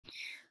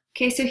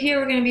Okay, so here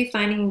we're going to be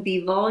finding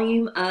the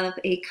volume of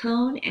a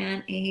cone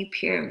and a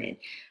pyramid.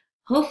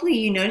 Hopefully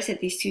you notice that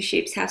these two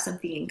shapes have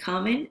something in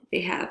common. They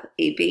have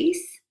a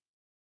base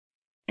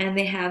and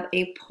they have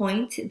a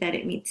point that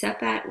it meets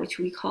up at, which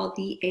we call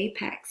the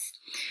apex.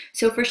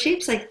 So for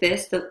shapes like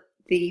this,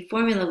 the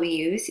formula we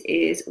use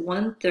is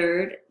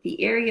 1/3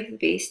 the area of the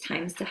base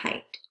times the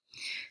height.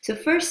 So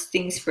first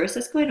things first,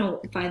 let's go ahead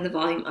and find the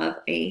volume of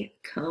a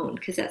cone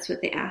because that's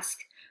what they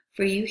ask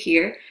for you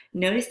here.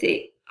 Notice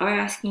they are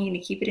asking you to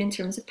keep it in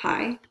terms of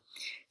pi.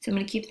 So I'm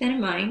going to keep that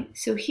in mind.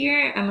 So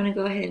here I'm going to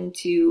go ahead and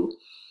do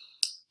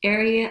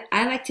area.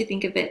 I like to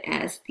think of it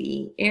as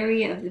the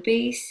area of the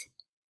base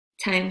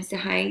times the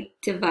height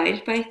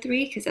divided by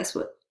 3 because that's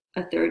what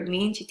 1/3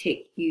 means.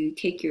 You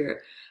take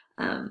your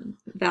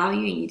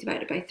value and you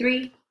divide it by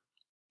 3.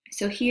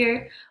 So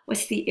here,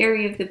 what's the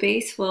area of the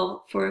base?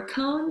 Well, for a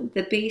cone,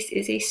 the base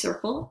is a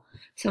circle.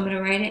 So I'm going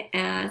to write it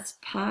as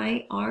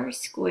pi r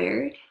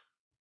squared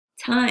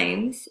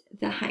times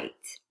the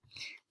height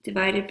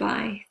divided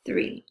by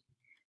 3.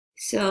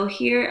 So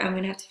here I'm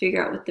going to have to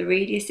figure out what the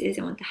radius is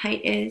and what the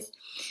height is.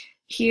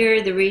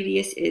 Here the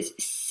radius is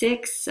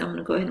 6. So I'm going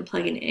to go ahead and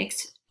plug in a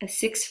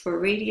 6 for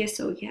radius.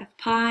 So we have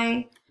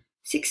pi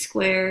 6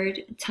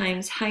 squared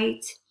times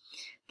height.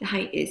 The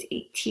height is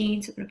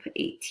 18, so I'm going to put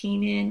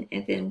 18 in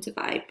and then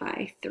divide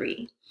by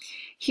 3.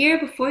 Here,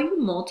 before you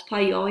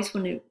multiply, you always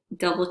want to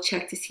double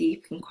check to see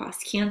if you can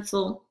cross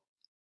cancel.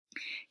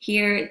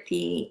 Here,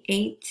 the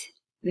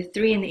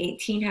 3 and the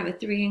 18 have a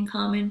 3 in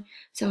common,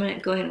 so I'm going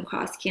to go ahead and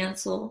cross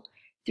cancel.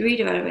 3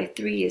 divided by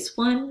 3 is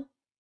 1.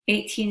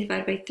 18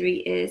 divided by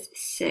 3 is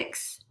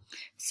 6.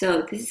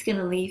 So this is going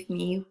to leave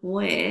me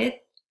with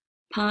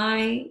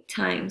pi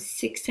times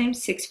 6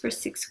 for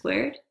 6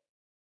 squared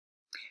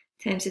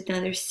times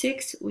another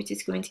 6, which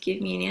is going to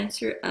give me an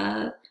answer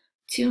of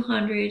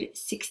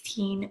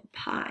 216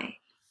 pi.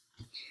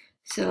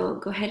 So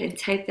go ahead and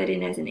type that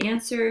in as an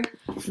answer.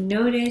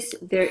 Notice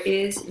there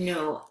is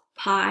no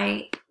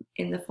pi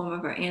in the form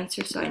of our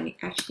answer, so I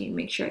actually need to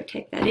make sure I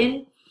type that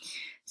in.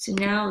 So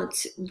now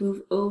let's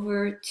move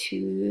over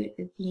to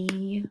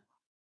the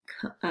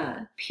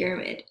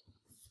pyramid.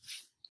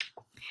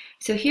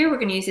 So here we're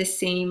going to use the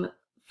same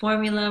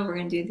formula. We're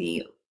going to do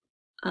the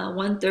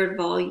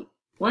 1/3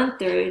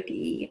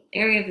 the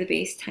area of the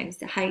base times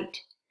the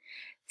height.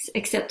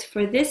 Except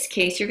for this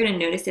case, you're going to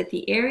notice that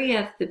the area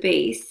of the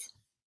base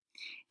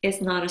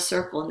is not a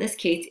circle. In this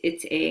case,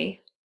 it's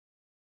a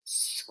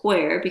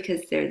square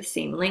because they're the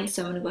same length.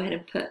 So I'm going to go ahead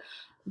and put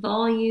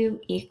volume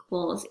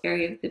equals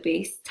area of the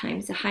base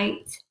times the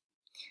height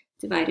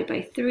divided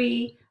by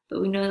 3.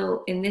 But we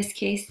know in this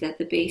case that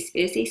the base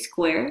is a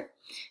square.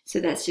 So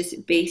that's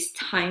just base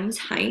times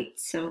height.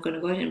 So I'm going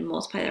to go ahead and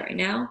multiply that right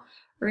now.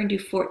 We're going to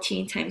do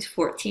 14 times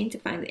 14 to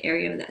find the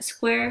area of that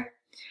square.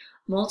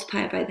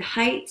 Multiply it by the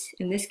height.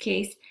 In this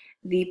case,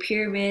 the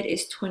pyramid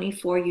is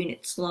 24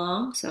 units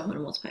long, so I'm going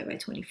to multiply by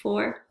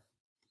 24.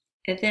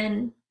 And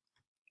then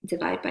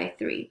divide by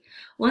 3.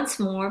 Once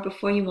more,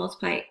 before you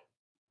multiply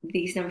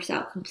these numbers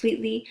out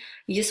completely,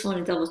 you just want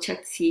to double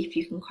check to see if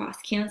you can cross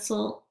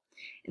cancel.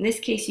 In this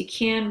case, you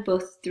can.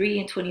 Both 3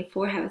 and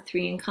 24 have a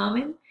 3 in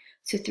common.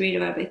 So 3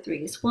 divided by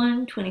 3 is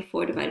 1.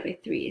 24 divided by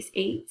 3 is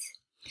 8.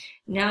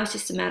 Now it's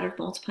just a matter of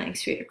multiplying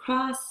straight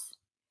across.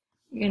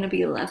 You're going to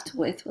be left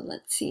with, well,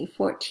 let's see,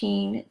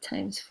 14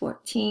 times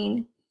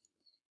 14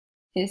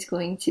 is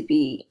going to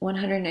be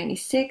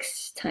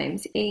 196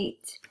 times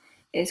 8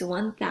 is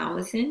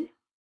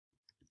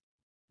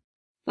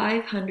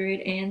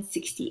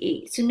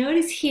 1,568. So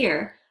notice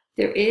here,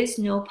 there is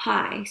no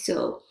pi.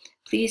 So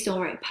please don't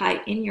write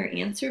pi in your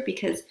answer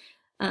because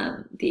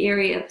the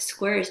area of a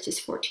square is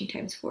just 14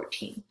 times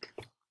 14.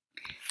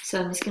 So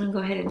I'm just going to go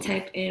ahead and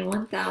type in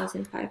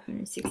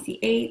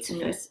 1,568. So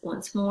notice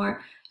once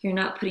more, you're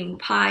not putting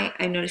pi.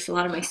 I notice a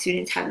lot of my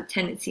students have a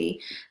tendency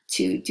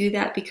to do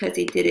that because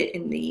they did it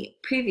in the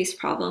previous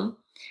problem.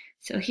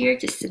 So here,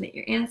 just submit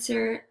your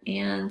answer,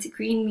 and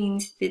green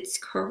means it's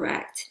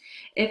correct.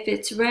 If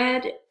it's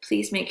red,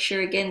 please make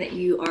sure again that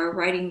you are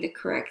writing the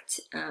correct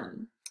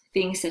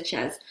things, such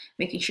as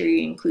making sure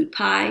you include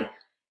pi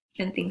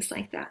and things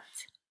like that.